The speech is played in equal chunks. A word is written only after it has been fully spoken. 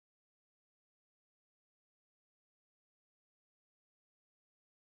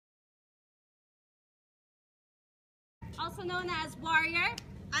also known as Warrior.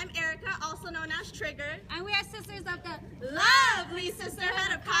 I'm Erica, also known as Trigger. And we are sisters of the lovely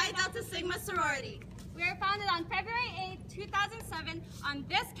Sisterhood of Pi Delta Sigma Sorority. We were founded on February 8, 2007 on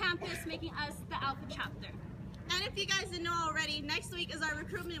this campus, making us the Alpha chapter. And if you guys didn't know already, next week is our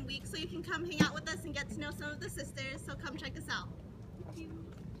recruitment week, so you can come hang out with us and get to know some of the sisters, so come check us out. Thank you.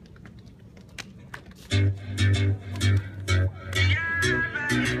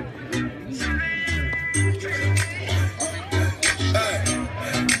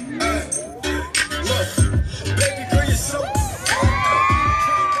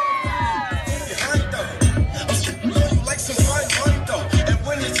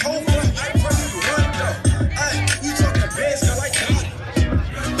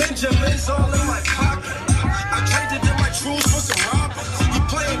 All in my pocket. I traded in my truths for some robbers. You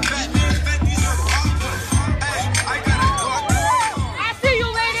playing Batman, Fenty's a robber. Hey, I got a Glock. I see you,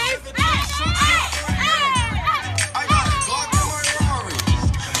 ladies. I got a Glock in my Rari.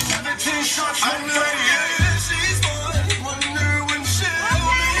 17 shots from the yeah, she's fun. Wonder when she'll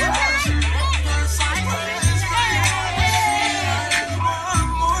be one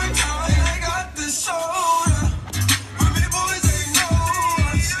more time. I got this soda. Ruby boys ain't no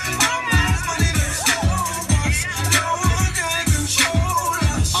us.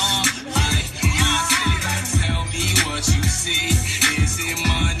 Is it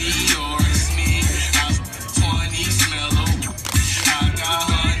money or it's me? I'm 20 smello. I got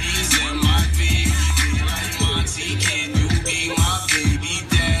honeys in my feet. They like Monty, can you be my baby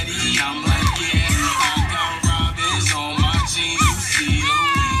daddy? I'm like, yeah. I got robins on my jeans. You see the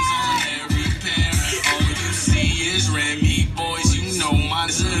wings on every pair. All you see is Remy boys. You know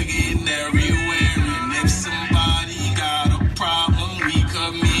mine's getting everywhere. And if somebody got a problem, we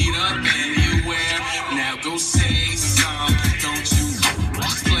could meet up anywhere. Now go say something. Don't you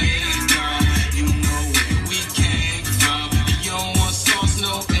just play dumb? You know where we came from. You don't want sauce,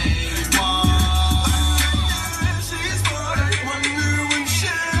 no A1. She's fine. Wonder when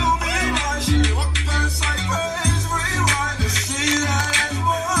she'll be mine. She walk past like praise. Rewind to see that as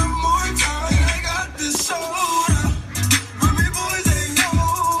one more time. I got this soda. Ruby boys ain't know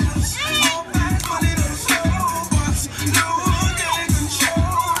us. All fast money, no slow us. No one can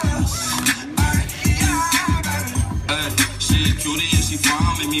control us. She cutie and she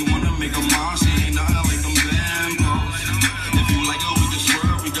fine, make me wanna make her mom. She ain't nothing like them bambos. If you like her, we can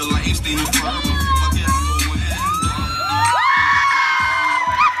swerve, we can light and stain the purple. Fuck it out the window.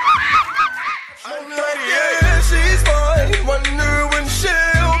 I'm ready, yeah, she's fine. Wonder when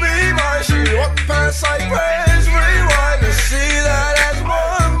she'll be mine. She walk past like praise, rewind to see that as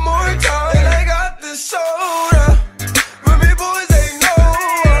one more time. And I got this soda. Ruby boys ain't know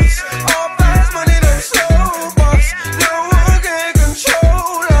us. All fast money, no slow bus. No one can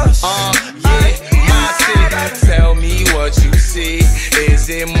control us. Yeah, my city. Tell me what you see. Is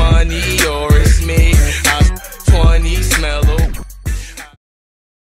it money or